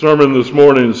Sermon this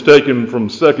morning is taken from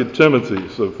 2 Timothy,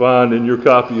 so find in your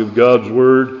copy of God's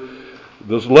Word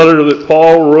this letter that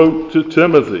Paul wrote to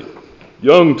Timothy,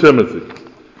 young Timothy,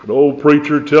 an old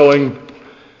preacher telling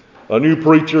a new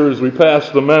preacher, as we pass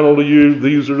the mantle to you,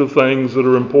 these are the things that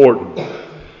are important.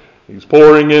 He's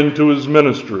pouring into his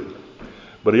ministry,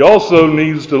 but he also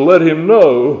needs to let him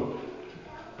know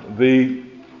the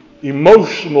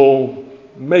emotional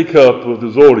makeup of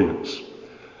his audience,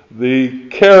 the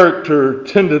character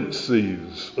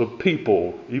tendencies of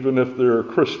people, even if they're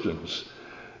Christians.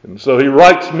 And so he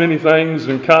writes many things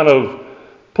and kind of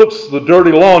puts the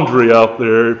dirty laundry out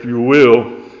there, if you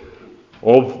will,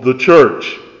 of the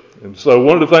church. And so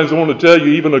one of the things I want to tell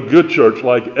you, even a good church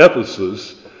like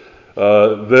Ephesus,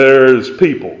 there's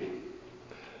people.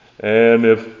 And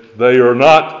if they are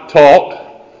not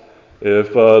taught,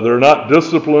 if they're not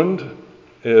disciplined,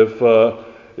 if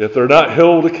they're not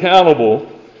held accountable,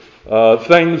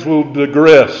 things will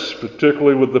digress,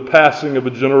 particularly with the passing of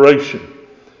a generation.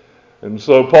 And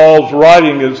so Paul's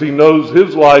writing as he knows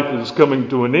his life is coming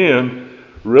to an end,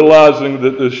 realizing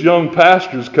that this young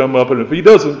pastor's come up, and if he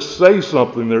doesn't say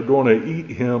something, they're going to eat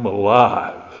him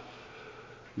alive.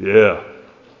 Yeah.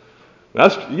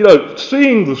 That's,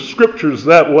 seeing the scriptures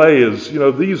that way is,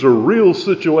 these are real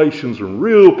situations and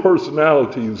real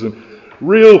personalities and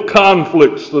real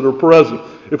conflicts that are present.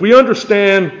 If we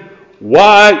understand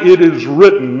why it is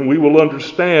written, we will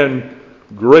understand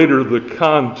greater the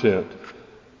content,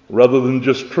 rather than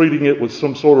just treating it with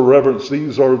some sort of reverence.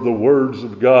 These are the words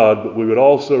of God, but we would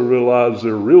also realize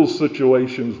they're real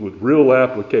situations with real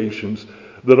applications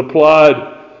that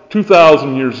applied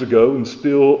 2,000 years ago and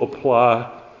still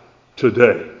apply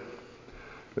today.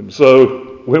 And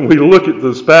so when we look at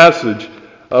this passage,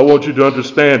 I want you to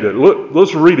understand it.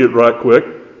 Let's read it right quick.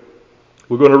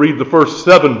 We're going to read the first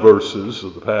 7 verses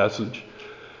of the passage.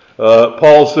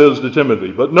 Paul says to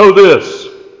Timothy, "But know this,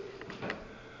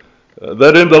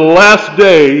 that in the last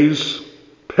days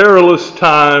perilous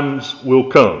times will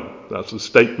come." That's a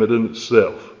statement in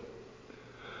itself.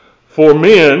 "For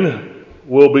men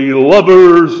will be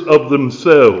lovers of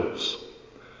themselves,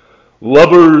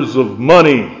 lovers of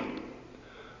money,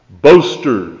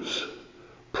 boasters,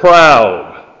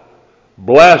 proud,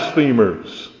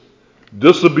 blasphemers,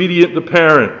 disobedient to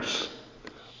parents,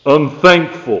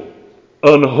 unthankful,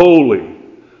 unholy,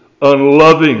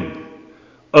 unloving,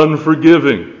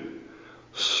 unforgiving,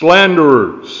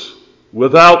 slanderers,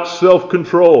 without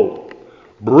self-control,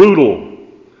 brutal,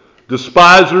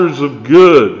 despisers of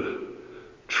good,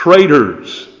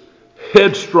 traitors,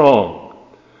 headstrong,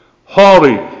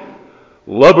 haughty,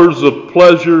 lovers of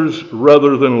pleasures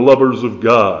rather than lovers of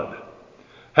God,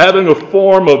 having a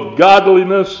form of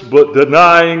godliness but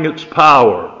denying its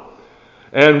power.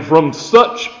 And from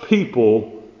such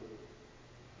people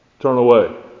turn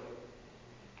away.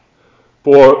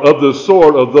 For of the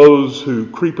sort of those who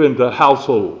creep into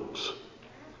households,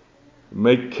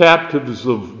 make captives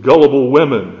of gullible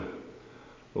women,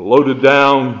 loaded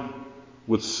down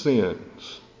with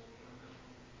sins,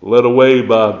 led away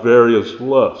by various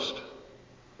lusts,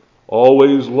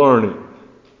 always learning,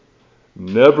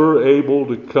 never able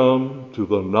to come to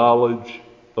the knowledge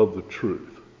of the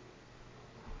truth."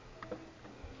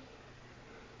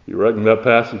 You reckon that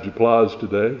passage applies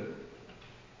today?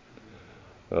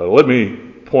 Let me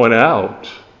point out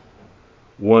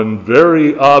one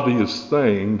very obvious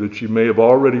thing that you may have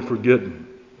already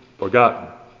forgotten.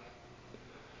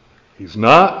 He's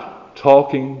not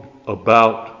talking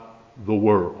about the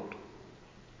world.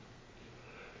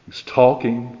 He's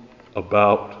talking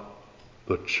about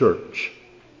the church.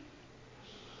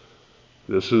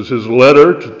 This is his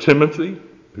letter to Timothy,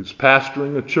 who's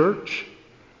pastoring a church.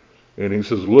 And he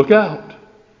says, look out.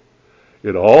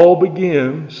 It all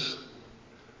begins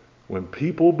when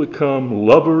people become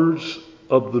lovers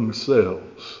of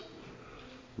themselves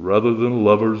rather than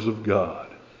lovers of God.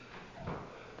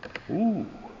 Ooh.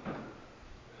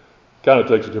 Kind of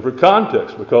takes a different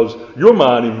context, because your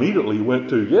mind immediately went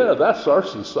to, that's our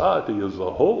society as a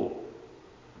whole.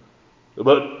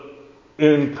 But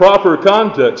in proper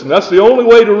context, and that's the only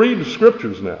way to read the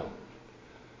scriptures now,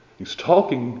 he's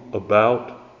talking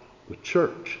about the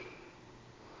church.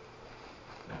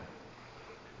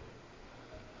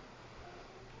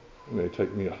 It may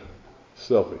take me a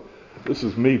selfie. This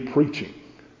is me preaching.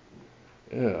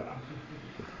 Yeah.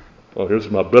 Oh, here's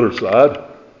my better side.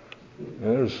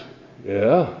 They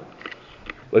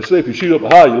say if you shoot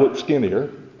up high, you look skinnier.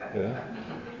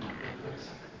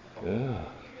 Yeah.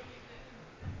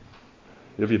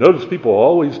 If you notice, people are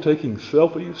always taking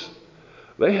selfies.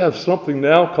 They have something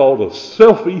now called a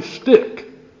selfie stick.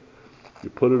 You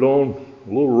put it on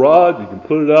little rod. You can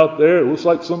put it out there. It looks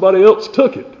like somebody else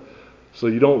took it, so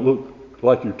you don't look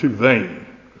like you're too vain.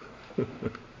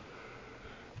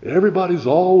 Everybody's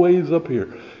always up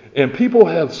here. And people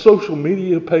have social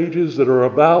media pages that are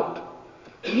about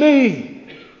me.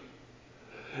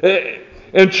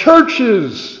 And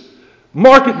churches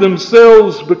market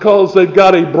themselves because they've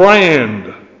got a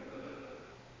brand.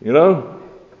 You know,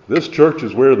 this church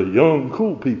is where the young,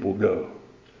 cool people go.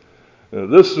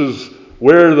 This is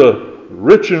where the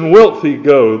rich and wealthy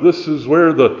go. This is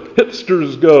where the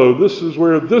hipsters go. This is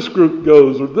where this group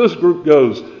goes or this group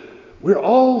goes. We're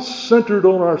all centered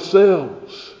on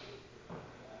ourselves.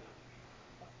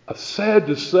 Sad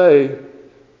to say,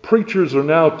 preachers are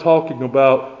now talking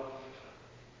about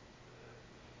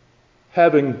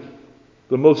having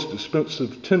the most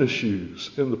expensive tennis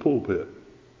shoes in the pulpit.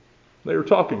 They are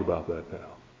talking about that now.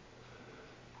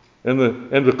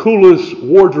 And the coolest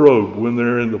wardrobe when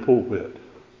they're in the pulpit.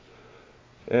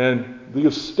 And the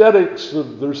aesthetics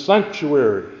of their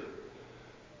sanctuary.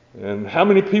 And how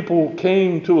many people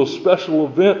came to a special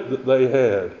event that they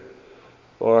had.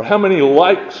 Or how many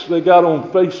likes they got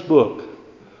on Facebook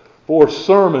for a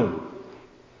sermon.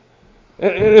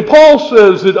 And Paul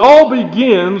says it all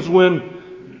begins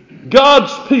when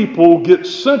God's people get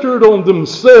centered on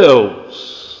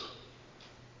themselves.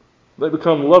 They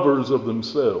become lovers of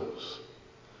themselves.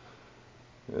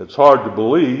 It's hard to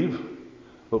believe,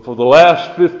 but for the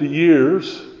last 50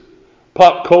 years,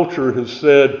 pop culture has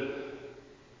said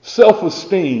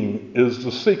self-esteem is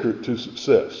the secret to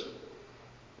success.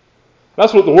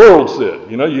 That's what the world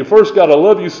said. You know, you first got to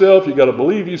love yourself. You got to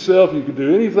believe yourself. You can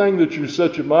do anything that you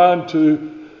set your mind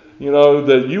to. You know,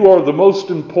 that you are the most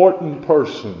important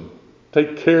person.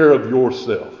 Take care of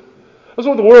yourself. That's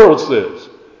what the world says.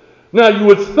 Now, you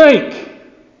would think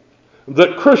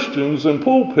that Christians in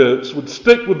pulpits would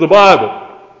stick with the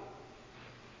Bible.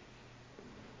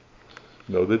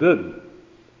 No, they didn't.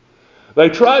 They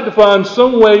tried to find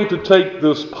some way to take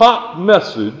this pop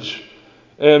message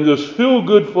and this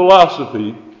feel-good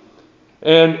philosophy,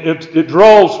 and it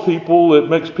draws people, it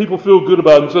makes people feel good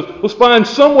about themselves. Let's find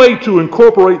some way to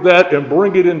incorporate that and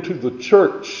bring it into the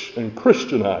church and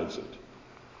Christianize it.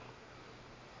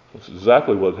 That's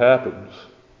exactly what happens.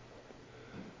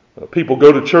 People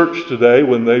go to church today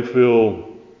when they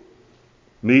feel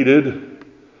needed,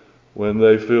 when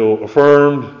they feel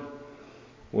affirmed,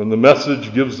 when the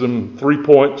message gives them 3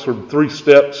 points or 3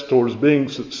 steps towards being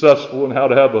successful and how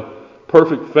to have a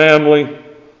perfect family,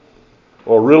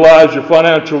 or realize your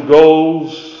financial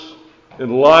goals in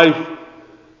life,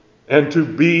 and to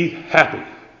be happy.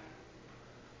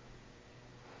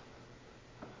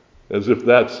 As if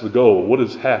that's the goal. What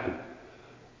is happy?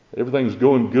 Everything's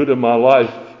going good in my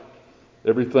life.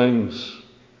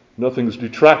 Nothing's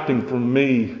detracting from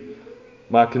me.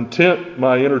 My content,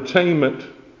 my entertainment,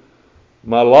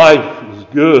 my life is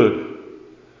good.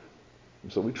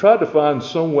 And so we tried to find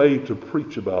some way to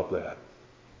preach about that.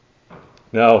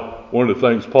 Now, one of the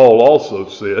things Paul also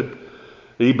said,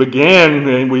 he began,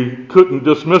 and we couldn't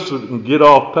dismiss it and get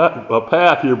off a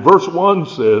path here. Verse 1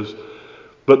 says,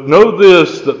 "But know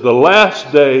this, that the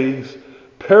last days,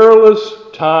 perilous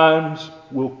times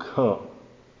will come."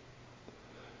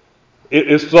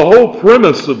 It's the whole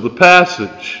premise of the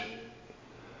passage.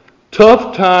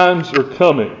 Tough times are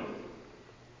coming.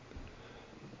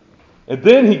 And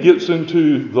then he gets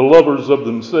into the lovers of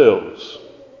themselves.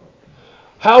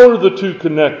 How are the two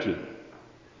connected?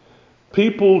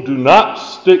 People do not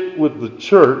stick with the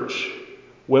church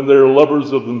when they're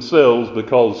lovers of themselves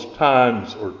because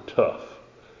times are tough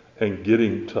and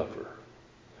getting tougher.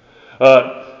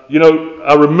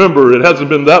 I remember, it hasn't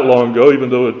been that long ago, even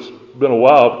though it's been a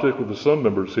while, particularly with some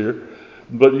members here,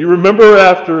 but you remember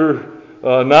after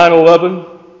 9/11,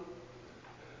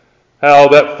 how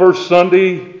that first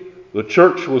Sunday the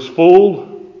church was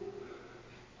full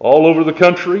all over the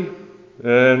country,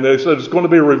 and they said it's going to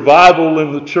be a revival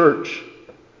in the church.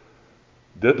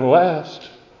 Didn't last.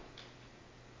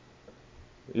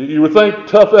 You would think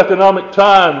tough economic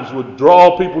times would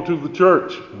draw people to the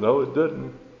church. No, it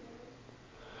didn't.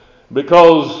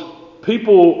 Because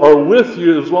people are with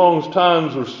you as long as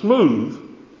times are smooth,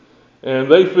 and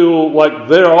they feel like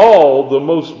they're all the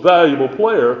most valuable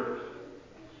player.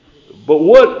 But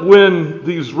what when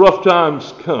these rough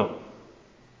times come?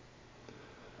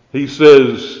 He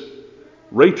says,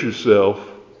 rate yourself.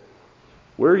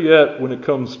 Where are you at when it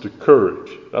comes to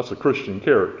courage? That's a Christian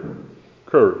character.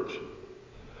 Courage.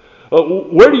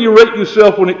 Where do you rate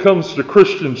yourself when it comes to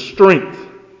Christian strength?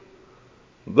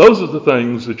 Those are the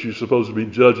things that you're supposed to be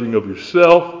judging of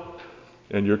yourself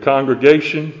and your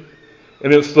congregation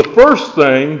And it's the first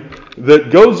thing that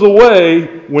goes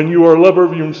away when you are a lover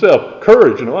of yourself.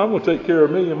 Courage. I'm going to take care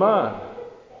of me and mine.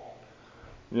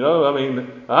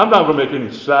 I'm not going to make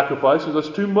any sacrifices. That's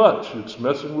too much. It's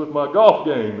messing with my golf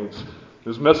game.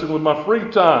 It's messing with my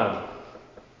free time.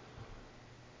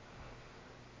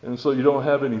 And so you don't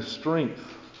have any strength.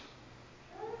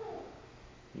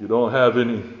 You don't have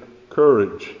any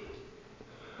courage.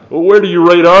 Well, where do you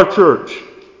rate our church?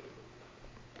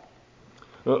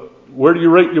 Where do you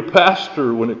rate your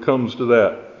pastor when it comes to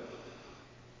that?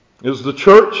 Is the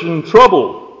church in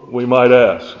trouble, we might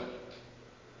ask?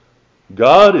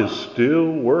 God is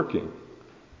still working.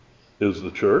 Is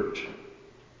the church?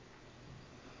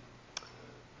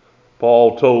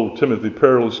 Paul told Timothy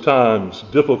perilous times,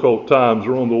 difficult times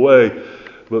are on the way,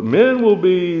 but men will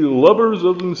be lovers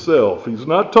of themselves. He's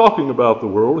not talking about the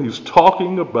world, he's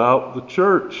talking about the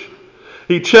church.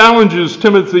 He challenges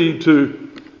Timothy to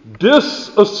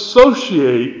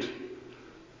disassociate,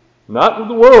 not with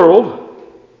the world,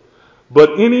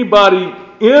 but anybody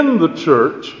in the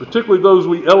church, particularly those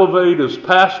we elevate as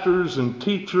pastors and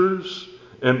teachers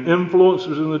and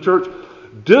influencers in the church,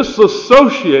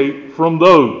 disassociate from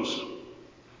those.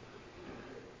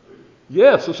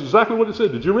 Yes, that's exactly what it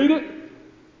said. Did you read it?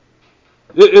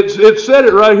 It said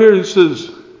it right here. It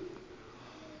says,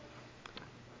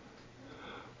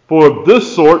 for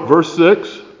this sort, verse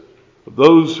 6,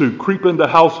 those who creep into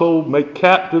household, make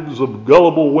captives of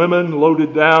gullible women,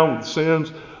 loaded down with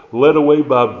sins, led away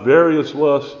by various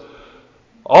lusts,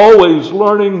 always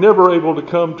learning, never able to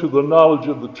come to the knowledge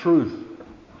of the truth.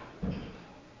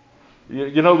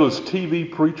 You know those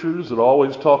TV preachers that are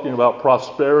always talking about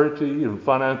prosperity and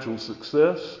financial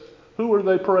success? Who are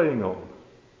they preying on?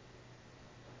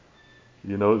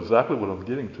 You know exactly what I'm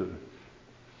getting to.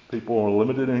 People on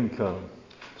limited income.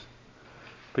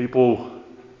 People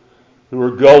who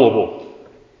are gullible.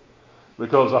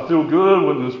 Because I feel good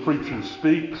when this preacher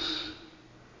speaks.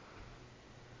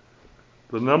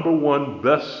 The number one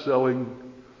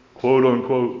best-selling,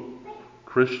 quote-unquote,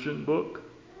 Christian book,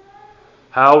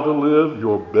 How to Live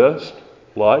Your Best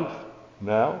Life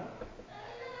Now.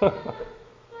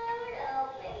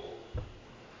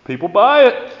 People buy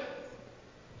it.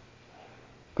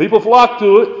 People flock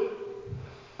to it.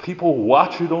 People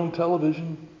watch it on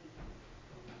television.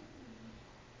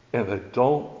 And they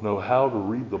don't know how to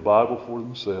read the Bible for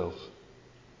themselves.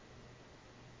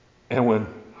 And when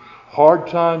hard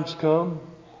times come,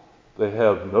 they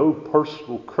have no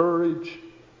personal courage,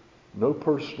 no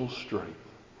personal strength.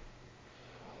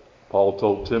 Paul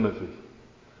told Timothy,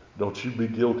 don't you be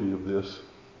guilty of this.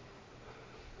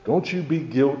 Don't you be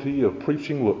guilty of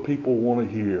preaching what people want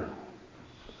to hear.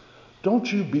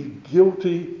 Don't you be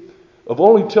guilty of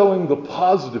only telling the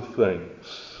positive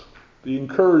things, the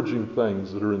encouraging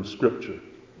things that are in Scripture.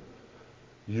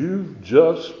 You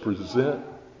just present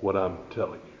what I'm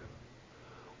telling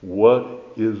you,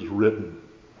 what is written.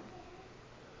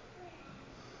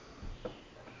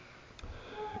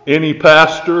 Any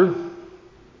pastor,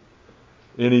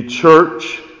 any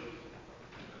church,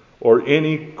 or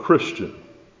any Christian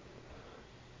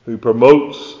who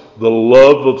promotes the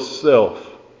love of self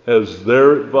as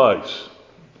their advice,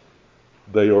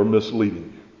 they are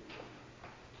misleading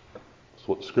you. That's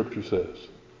what Scripture says.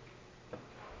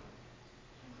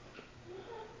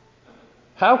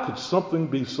 How could something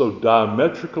be so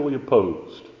diametrically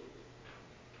opposed?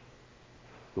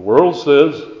 The world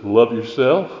says, love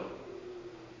yourself.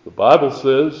 The Bible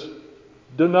says,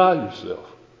 deny yourself.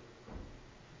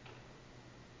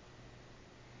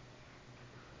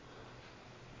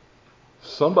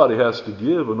 Somebody has to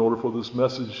give in order for this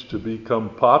message to become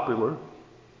popular.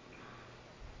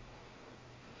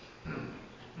 The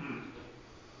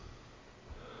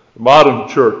modern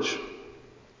church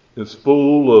is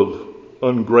full of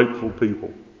ungrateful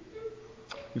people.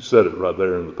 You said it right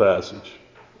there in the passage.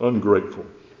 Ungrateful.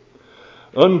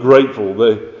 Ungrateful.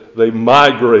 They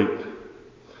migrate.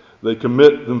 They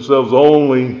commit themselves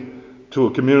only to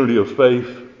a community of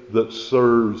faith that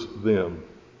serves them.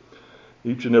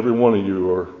 Each and every one of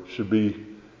you should be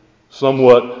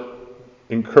somewhat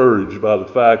encouraged by the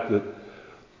fact that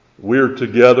we're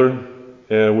together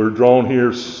and we're drawn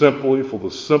here simply for the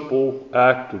simple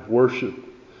act of worship.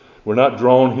 We're not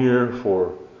drawn here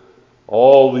for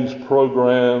all these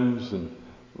programs and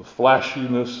the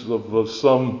flashiness of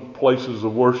some places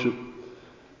of worship.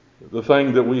 The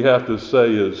thing that we have to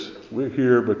say is we're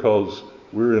here because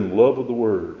we're in love with the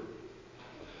Word.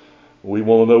 We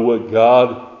want to know what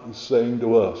God is saying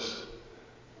to us.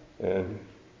 And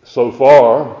so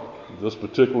far, this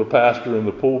particular pastor in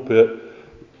the pulpit,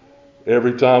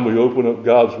 every time we open up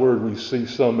God's Word, we see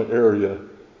some area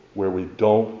where we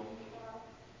don't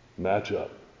match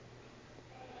up.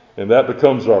 And that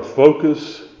becomes our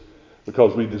focus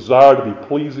because we desire to be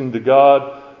pleasing to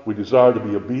God. We desire to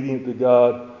be obedient to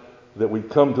God. That we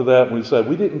come to that and we say,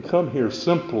 we didn't come here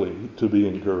simply to be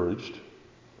encouraged.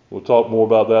 We'll talk more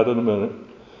about that in a minute.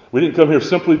 We didn't come here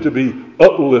simply to be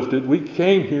uplifted. We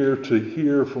came here to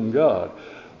hear from God.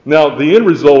 Now, the end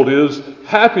result is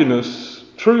happiness,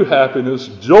 true happiness,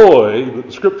 joy that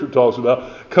the Scripture talks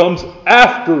about, comes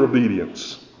after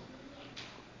obedience.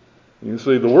 You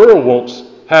see, the world wants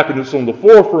happiness on the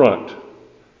forefront,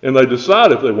 and they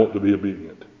decide if they want to be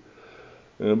obedient.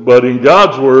 But in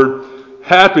God's Word,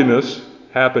 happiness,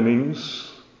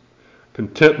 happenings,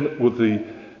 contentment with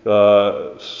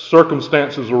the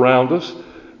circumstances around us,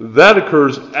 that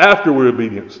occurs after we're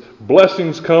obedience.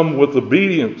 Blessings come with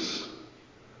obedience.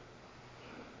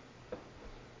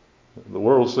 The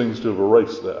world seems to have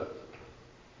erased that.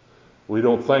 We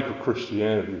don't think of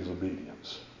Christianity as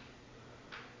obedience.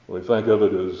 We think of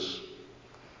it as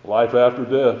life after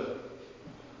death.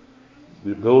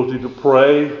 The ability to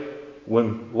pray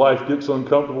when life gets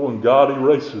uncomfortable and God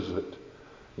erases it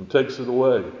and takes it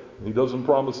away. He doesn't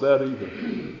promise that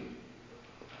either.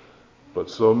 But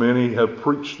so many have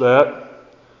preached that,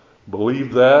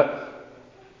 believed that,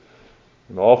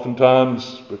 and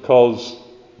oftentimes because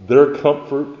their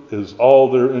comfort is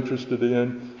all they're interested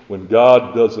in, when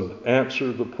God doesn't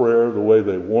answer the prayer the way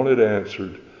they want it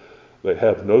answered, they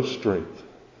have no strength,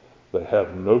 they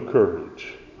have no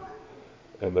courage,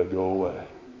 and they go away.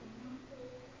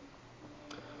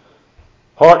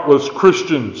 Heartless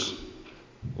Christians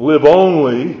live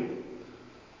only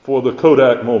for the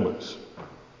Kodak moments.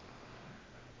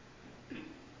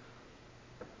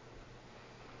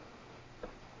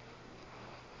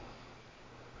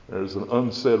 There's an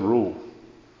unsaid rule.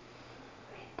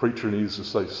 Preacher needs to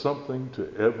say something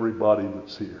to everybody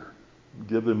that's here.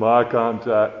 Give them eye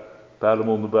contact, pat them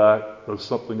on the back, know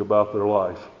something about their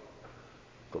life.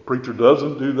 If a preacher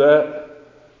doesn't do that,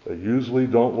 they usually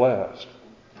don't last.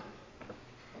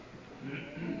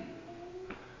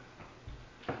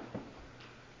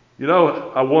 You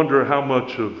know, I wonder how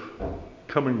much of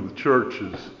coming to church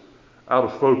is out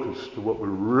of focus to what we're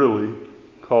really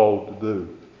called to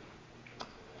do.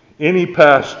 Any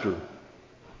pastor,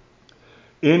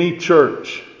 any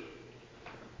church,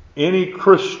 any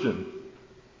Christian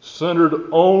centered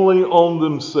only on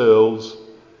themselves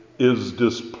is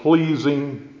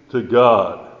displeasing to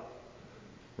God.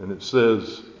 And it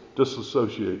says,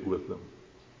 disassociate with them.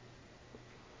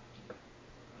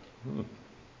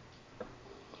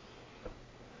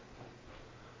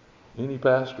 Any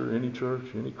pastor, any church,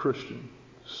 any Christian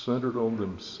centered on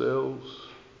themselves,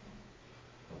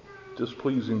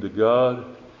 displeasing to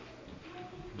God,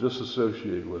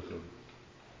 disassociate with them.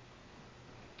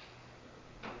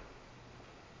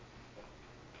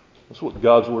 That's what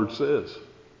God's Word says.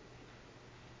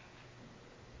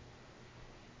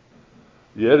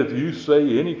 Yet if you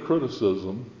say any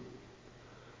criticism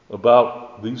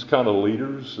about these kind of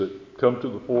leaders that come to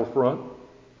the forefront,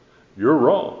 you're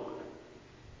wrong.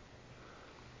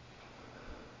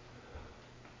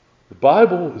 The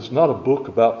Bible is not a book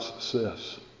about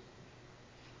success.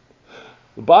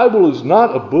 The Bible is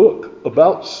not a book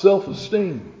about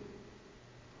self-esteem.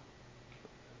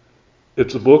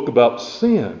 It's a book about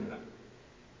sin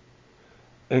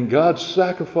and God's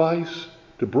sacrifice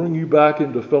to bring you back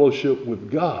into fellowship with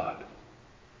God.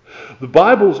 The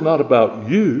Bible is not about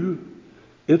you.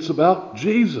 It's about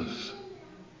Jesus.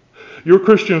 Your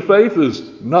Christian faith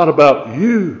is not about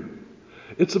you.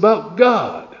 It's about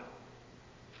God.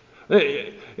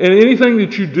 And anything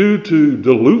that you do to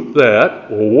dilute that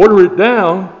or water it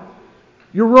down,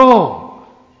 you're wrong.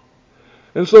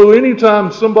 And so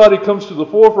anytime somebody comes to the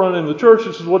forefront in the church,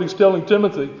 this is what he's telling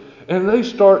Timothy, and they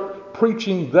start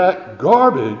preaching that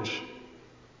garbage,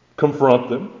 confront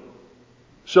them,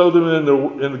 show them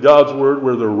in God's Word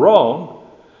where they're wrong,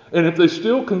 and if they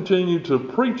still continue to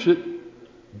preach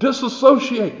it,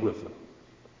 disassociate with them.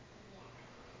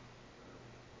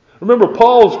 Remember,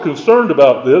 Paul's concerned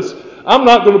about this. I'm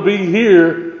not going to be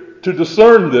here to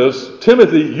discern this.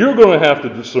 Timothy, you're going to have to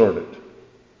discern it.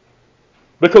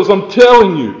 Because I'm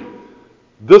telling you,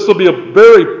 this will be a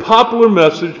very popular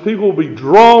message. People will be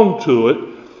drawn to it.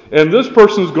 And this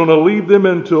person is going to lead them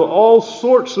into all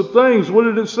sorts of things. What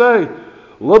did it say?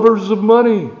 Lovers of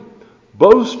money,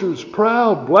 boasters,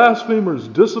 proud, blasphemers,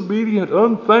 disobedient,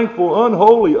 unthankful,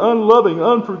 unholy, unloving,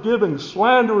 unforgiving,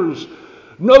 slanderers,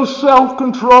 no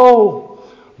self-control,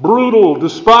 brutal,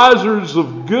 despisers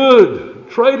of good,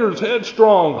 traitors,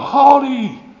 headstrong,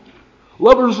 haughty,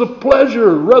 lovers of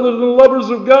pleasure rather than lovers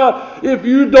of God. If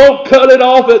you don't cut it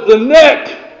off at the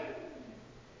neck,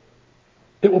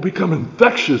 it will become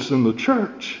infectious in the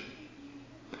church.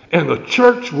 And the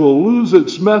church will lose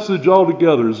its message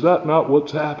altogether. Is that not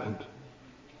what's happened?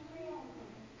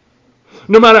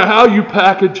 No matter how you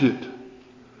package it,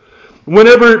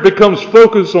 whenever it becomes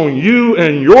focused on you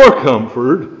and your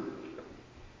comfort,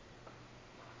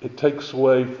 it takes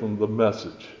away from the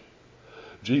message.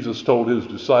 Jesus told his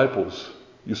disciples,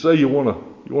 you say you want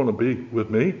to be with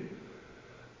me?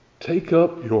 Take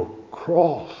up your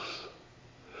cross.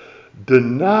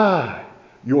 Deny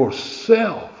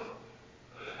yourself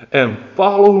and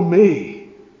follow me.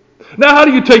 Now, how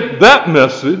do you take that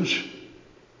message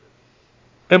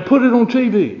and put it on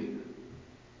TV?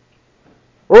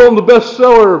 Or on the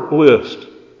bestseller list?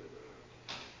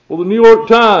 Or the New York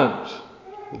Times?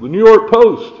 Or the New York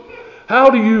Post? How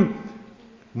do you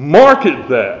market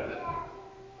that?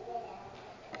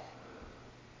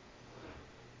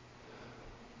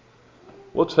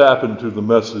 What's happened to the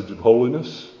message of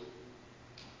holiness?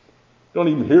 You don't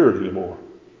even hear it anymore.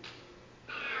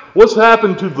 What's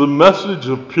happened to the message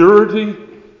of purity?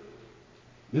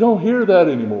 You don't hear that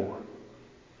anymore.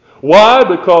 Why?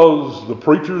 Because the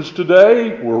preachers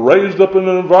today were raised up in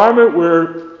an environment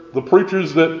where the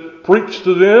preachers that preached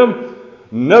to them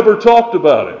never talked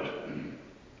about it.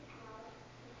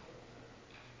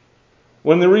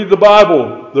 When they read the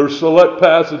Bible, there's select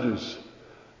passages.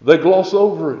 They gloss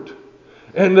over it.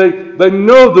 And they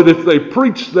know that if they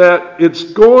preach that,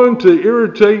 it's going to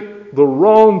irritate the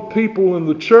wrong people in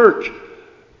the church.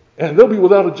 And they'll be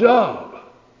without a job.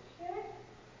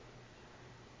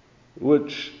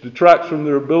 Which detracts from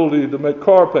their ability to make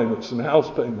car payments and house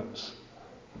payments.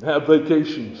 And have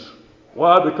vacations.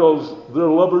 Why? Because they're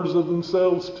lovers of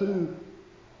themselves too.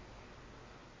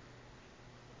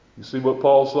 You see what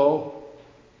Paul saw?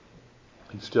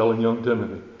 He's telling young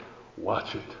Timothy,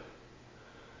 watch it.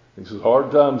 He says,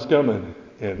 hard times coming,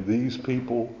 and these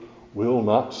people will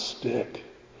not stick.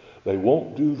 They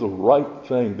won't do the right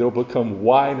thing. They'll become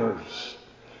whiners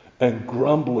and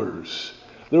grumblers.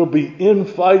 There'll be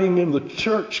infighting in the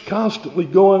church constantly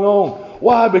going on.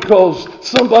 Why? Because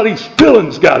somebody's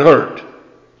feelings got hurt.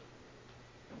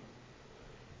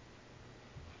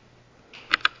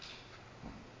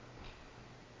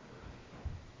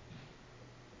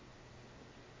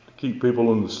 To keep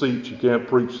people in the seats, you can't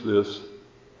preach this.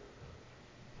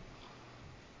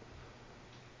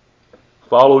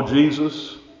 Follow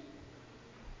Jesus,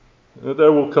 and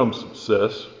there will come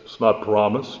success. It's not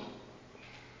promised.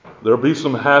 There'll be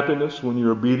some happiness when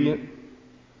you're obedient.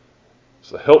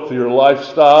 It's a healthier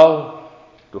lifestyle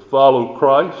to follow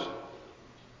Christ.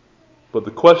 But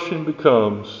the question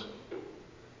becomes,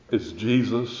 is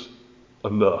Jesus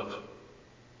enough?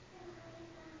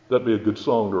 That'd be a good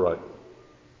song to write.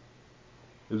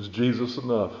 Is Jesus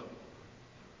enough?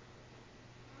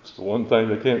 It's the one thing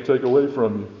they can't take away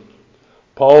from you.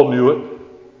 Paul knew it.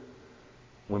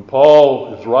 When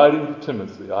Paul is writing to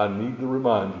Timothy, I need to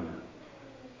remind you,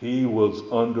 he was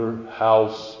under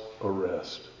house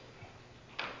arrest.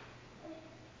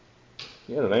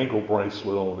 He had an ankle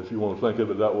bracelet on, if you want to think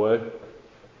of it that way.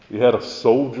 He had a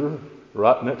soldier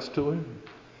right next to him.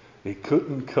 He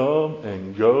couldn't come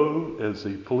and go as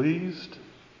he pleased.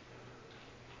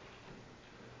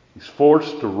 He's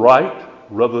forced to write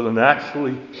rather than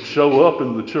actually show up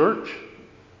in the church.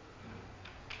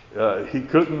 He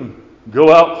couldn't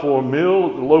go out for a meal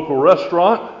at the local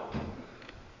restaurant.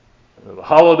 The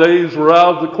holidays were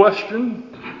out of the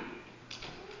question.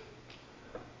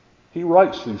 He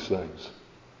writes these things.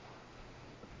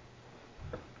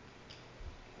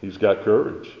 He's got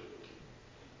courage.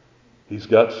 He's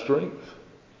got strength.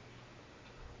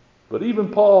 But even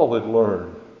Paul had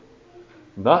learned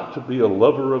not to be a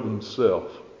lover of himself.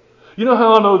 You know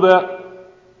how I know that?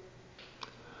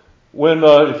 When,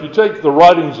 if you take the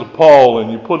writings of Paul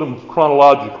and you put them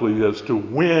chronologically as to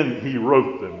when he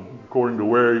wrote them, according to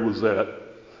where he was at,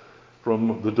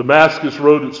 from the Damascus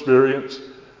Road experience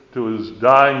to his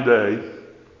dying day,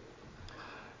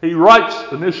 he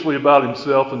writes initially about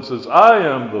himself and says, I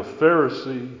am the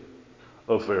Pharisee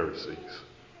of Pharisees.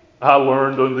 I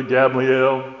learned under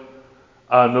Gamaliel.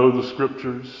 I know the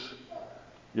scriptures.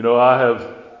 You know, I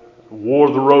have wore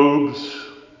the robes.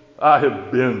 I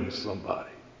have been somebody.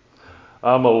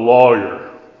 I'm a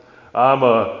lawyer. I'm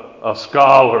a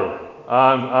scholar.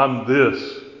 I'm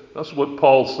this. That's what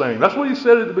Paul's saying. That's what he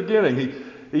said at the beginning.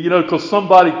 He because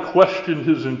somebody questioned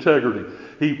his integrity.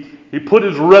 He put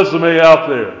his resume out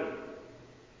there.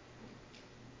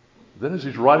 Then as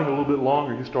he's writing a little bit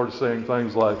longer, he started saying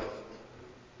things like,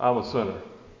 I'm a sinner.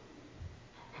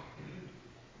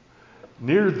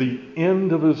 Near the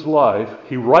end of his life,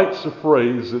 he writes a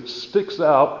phrase that sticks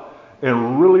out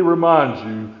and really reminds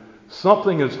you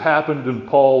something has happened in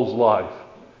Paul's life.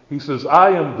 He says, I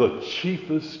am the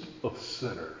chiefest of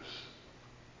sinners.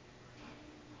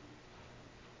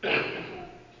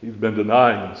 He's been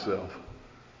denying himself.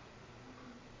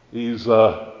 He's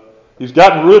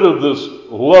gotten rid of this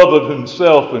love of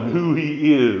himself and who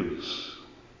he is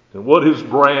and what his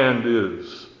brand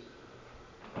is.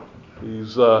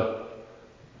 He's not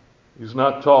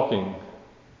talking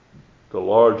to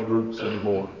large groups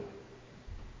anymore.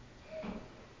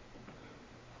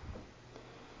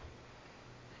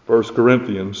 First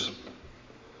Corinthians,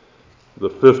 the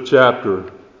 5th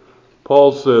chapter,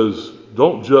 Paul says,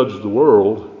 don't judge the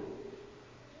world,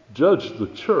 judge the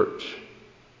church.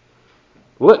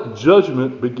 Let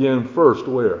judgment begin first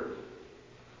where?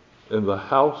 In the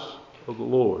house of the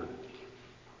Lord.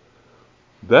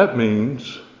 That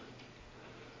means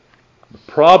the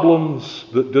problems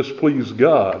that displease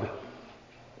God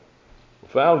are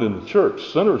found in the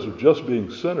church. Sinners are just being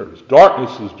sinners.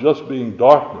 Darkness is just being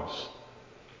darkness.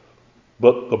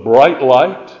 But the bright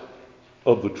light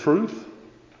of the truth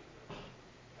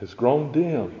has grown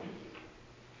dim.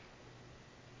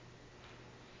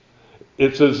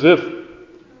 It's as if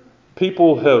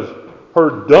people have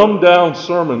heard dumbed down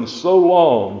sermons so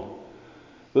long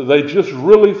that they just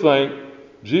really think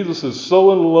Jesus is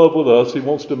so in love with us, he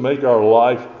wants to make our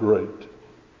life great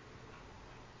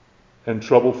and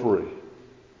trouble-free.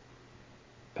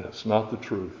 And it's not the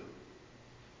truth.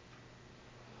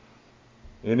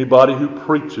 Anybody who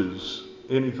preaches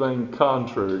anything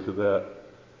contrary to that,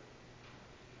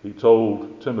 he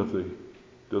told Timothy,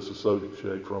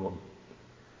 disassociate from them.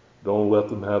 Don't let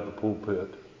them have the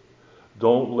pulpit.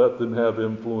 Don't let them have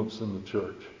influence in the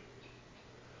church.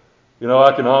 You know,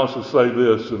 I can honestly say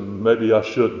this, and maybe I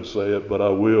shouldn't say it, but I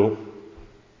will.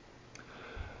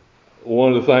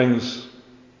 One of the things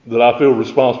that I feel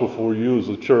responsible for you as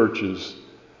a church is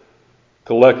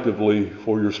collectively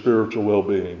for your spiritual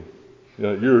well-being. You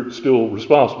know, you're still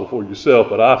responsible for yourself,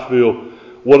 but I feel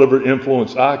whatever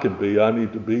influence I can be, I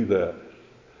need to be that.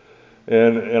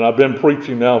 And I've been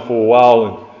preaching now for a while,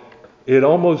 and it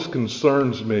almost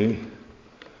concerns me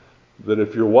that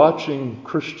if you're watching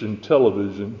Christian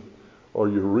television or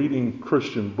you're reading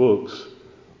Christian books,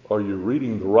 are you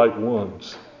reading the right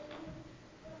ones?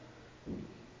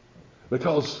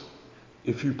 Because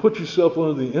if you put yourself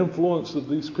under the influence of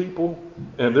these people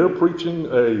and they're preaching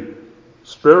a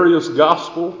spurious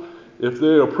gospel, if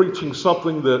they are preaching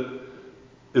something that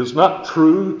is not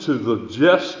true to the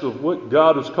gist of what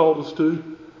God has called us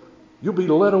to, you'll be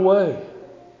led away.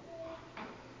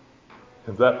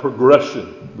 And that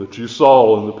progression that you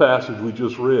saw in the passage we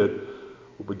just read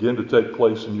will begin to take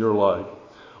place in your life.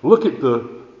 Look at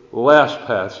the last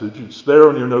passage. It's there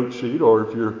on your note sheet, or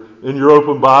if you're in your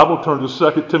open Bible, turn to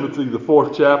 2 Timothy, the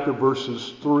 4th chapter,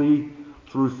 verses 3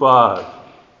 through 5.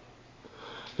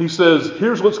 He says,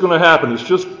 here's what's going to happen. It's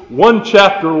just one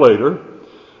chapter later.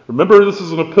 Remember, this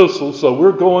is an epistle, so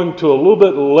we're going to a little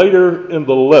bit later in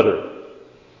the letter.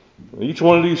 Each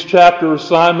one of these chapter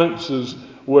assignments is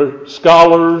where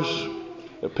scholars,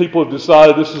 people have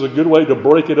decided this is a good way to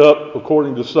break it up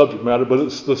according to subject matter, but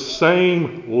it's the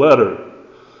same letter.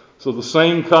 So the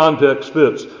same context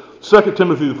fits. 2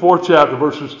 Timothy, the 4th chapter,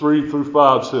 verses 3 through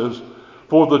 5 says,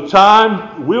 for the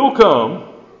time will come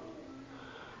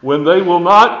when they will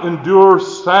not endure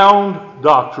sound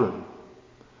doctrine,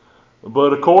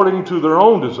 but according to their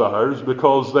own desires,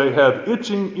 because they have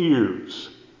itching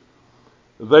ears.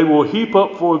 They will heap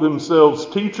up for themselves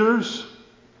teachers,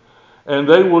 and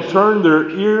they will turn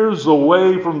their ears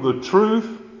away from the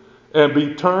truth and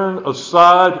be turned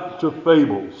aside to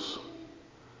fables.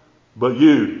 But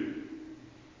you,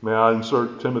 may I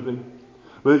insert Timothy?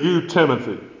 But you,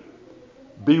 Timothy,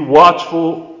 be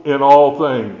watchful in all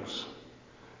things.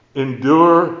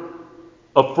 Endure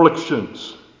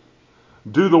afflictions.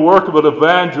 Do the work of an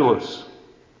evangelist.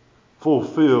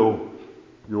 Fulfill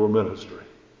your ministry.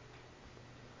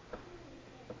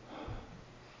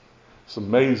 It's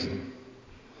amazing.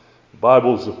 The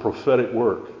Bible is a prophetic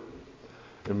work.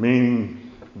 And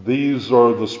meaning these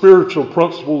are the spiritual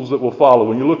principles that will follow.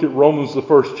 When you look at Romans, the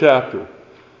 1st chapter,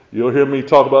 you'll hear me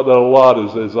talk about that a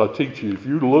lot as I teach you. If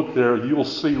you look there, you'll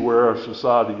see where our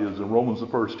society is in Romans, the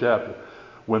 1st chapter.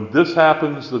 When this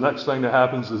happens, the next thing that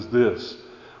happens is this.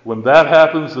 When that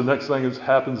happens, the next thing that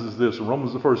happens is this. In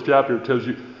Romans, the 1st chapter, it tells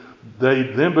you they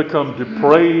then become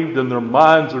depraved and their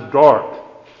minds are dark.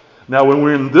 Now, when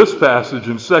we're in this passage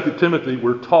in 2 Timothy,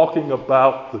 we're talking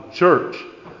about the church,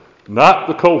 not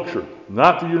the culture,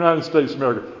 not the United States of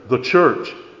America, the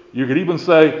church. You could even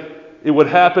say it would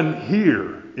happen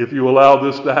here if you allow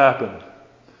this to happen.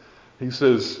 He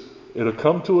says, it'll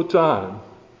come to a time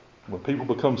when people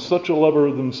become such a lover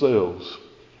of themselves,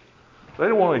 they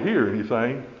don't want to hear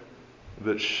anything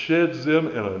that sheds them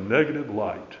in a negative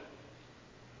light.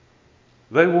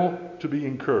 They want to be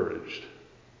encouraged.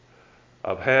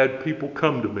 I've had people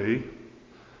come to me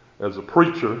as a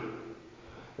preacher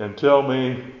and tell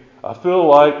me, I feel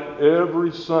like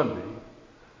every Sunday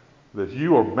that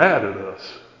you are mad at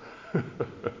us.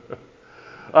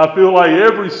 I feel like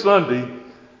every Sunday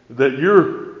that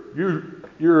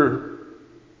you're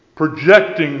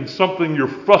projecting something you're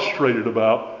frustrated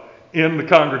about in the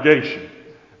congregation.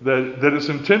 That it's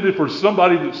intended for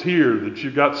somebody that's here that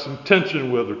you've got some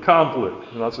tension with or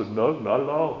conflict. And I said, no, not at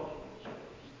all.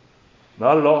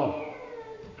 Not at all.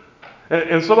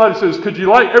 And somebody says, could you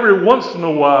like every once in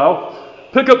a while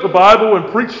pick up the Bible and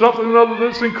preach something other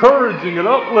that's encouraging and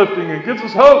uplifting and gives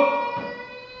us hope?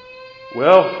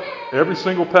 Well, every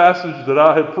single passage that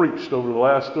I have preached over the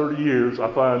last 30 years,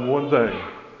 I find one thing.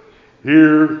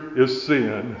 Here is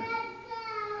sin.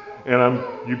 And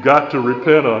you've got to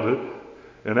repent of it.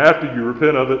 And after you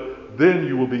repent of it, then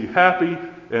you will be happy.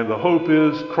 And the hope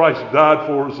is Christ died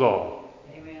for us all.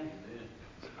 Amen.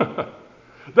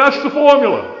 That's the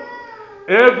formula.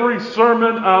 Every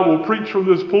sermon I will preach from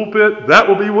this pulpit, that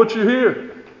will be what you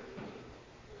hear.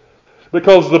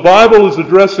 Because the Bible is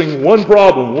addressing one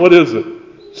problem. What is it?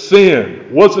 Sin.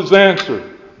 What's its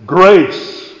answer?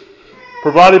 Grace.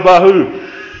 Provided by who?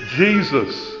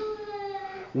 Jesus.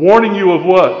 Warning you of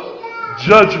what?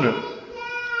 Judgment.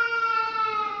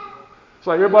 It's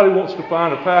like everybody wants to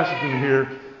find a passage in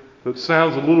here that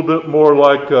sounds a little bit more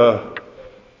like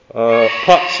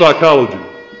pop psychology.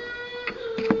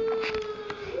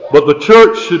 But the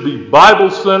church should be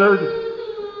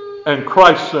Bible-centered and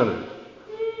Christ-centered.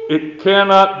 It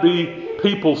cannot be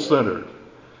people-centered,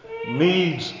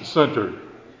 needs-centered.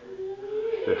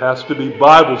 It has to be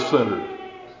Bible-centered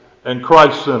and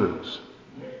Christ-centered.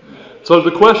 So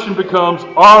the question becomes,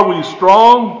 are we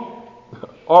strong?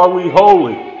 Are we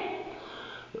holy?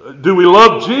 Do we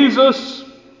love Jesus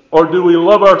or do we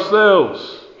love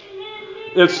ourselves?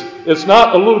 It's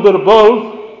not a little bit of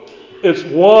both. It's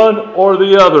one or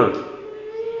the other.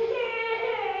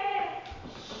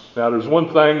 Now there's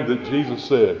one thing that Jesus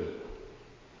said.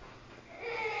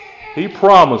 He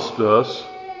promised us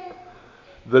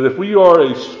that if we are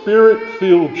a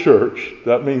Spirit-filled church,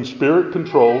 that means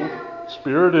Spirit-controlled,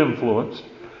 Spirit-influenced,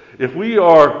 if we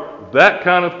are that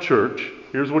kind of church,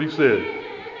 here's what he said.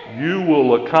 You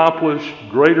will accomplish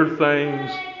greater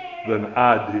things than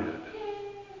I did.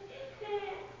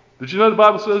 Did you know the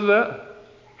Bible says that?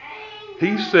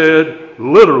 He said,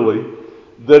 literally,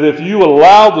 that if you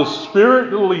allow the Spirit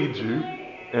to lead you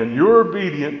and you're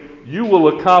obedient, you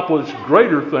will accomplish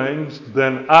greater things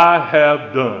than I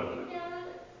have done.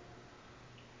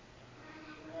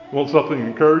 Want something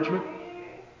encouragement?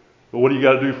 But what do you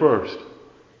got to do first?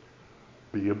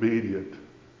 Be obedient.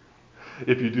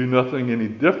 If you do nothing any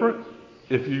different,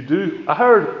 if you do, I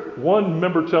heard one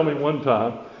member tell me one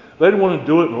time, they didn't want to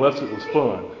do it unless it was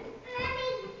fun.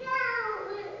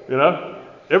 You know,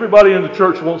 everybody in the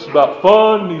church wants about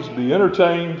fun, needs to be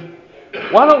entertained.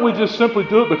 Why don't we just simply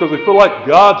do it because we feel like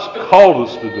God's called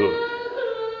us to do it?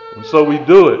 And so we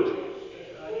do it.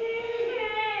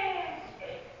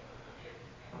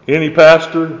 Any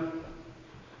pastor,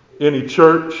 any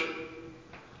church,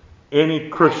 any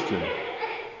Christian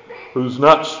who's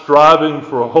not striving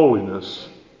for holiness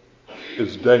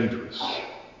is dangerous.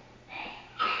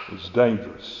 It's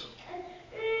dangerous.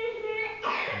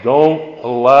 Don't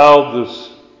allow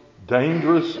this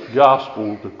dangerous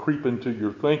gospel to creep into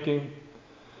your thinking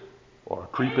or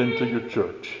creep into your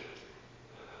church.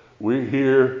 We're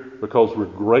here because we're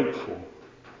grateful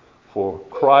for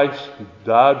Christ who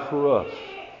died for us,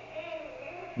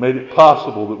 made it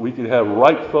possible that we could have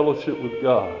right fellowship with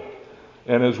God.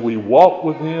 And as we walk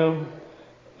with Him,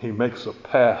 He makes a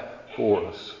path for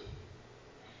us.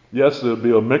 Yes, there'll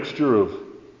be a mixture of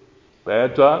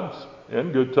bad times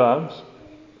and good times.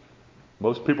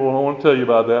 Most people don't want to tell you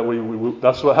about that.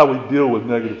 That's how we deal with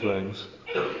negative things.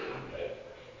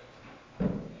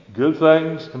 Good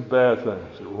things and bad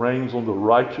things. It rains on the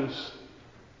righteous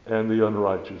and the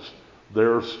unrighteous.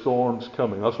 There are storms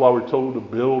coming. That's why we're told to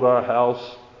build our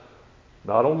house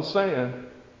not on the sand,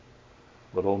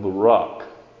 but on the rock.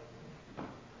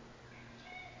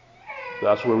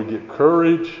 That's where we get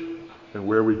courage and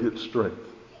where we get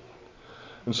strength.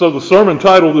 And so the sermon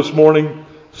title this morning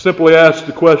simply asks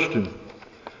the question,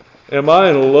 am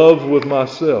I in love with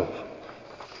myself?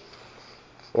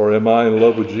 Or am I in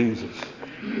love with Jesus?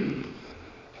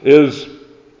 Is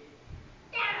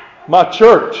my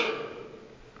church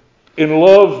in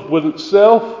love with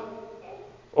itself?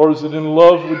 Or is it in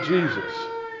love with Jesus?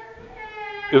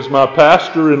 Is my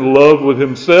pastor in love with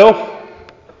himself?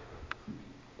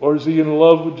 Or is he in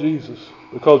love with Jesus?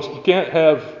 Because you can't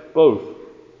have both.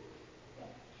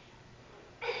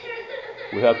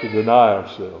 We have to deny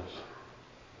ourselves.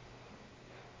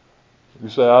 You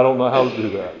say, I don't know how to do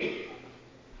that.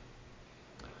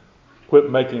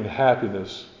 Quit making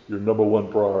happiness your number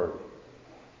one priority.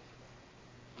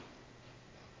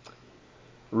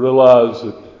 Realize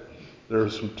that there are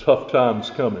some tough times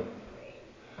coming.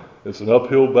 It's an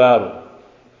uphill battle.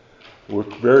 We're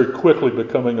very quickly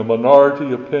becoming a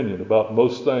minority opinion about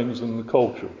most things in the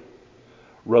culture.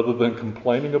 Rather than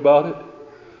complaining about it,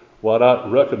 why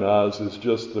not recognize it's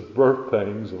just the birth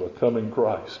pangs of a coming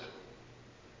Christ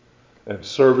and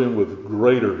serve Him with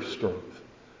greater strength,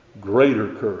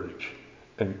 greater courage,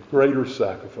 and greater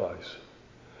sacrifice.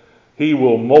 He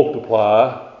will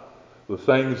multiply the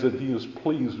things that He is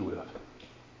pleased with.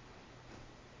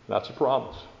 That's a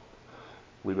promise.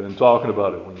 We've been talking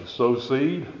about it. When you sow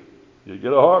seed, you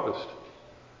get a harvest.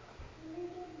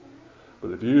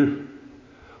 But if you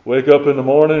wake up in the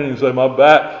morning and you say, my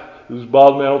back is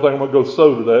bothering me, I don't think I'm going to go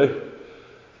sow today,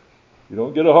 you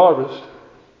don't get a harvest.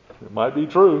 It might be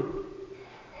true.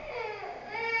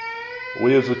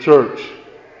 We as a church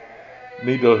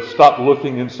need to stop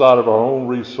looking inside of our own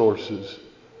resources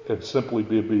and simply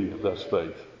be obedient. That's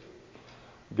faith.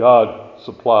 God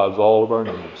supplies all of our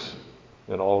needs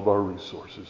and all of our resources.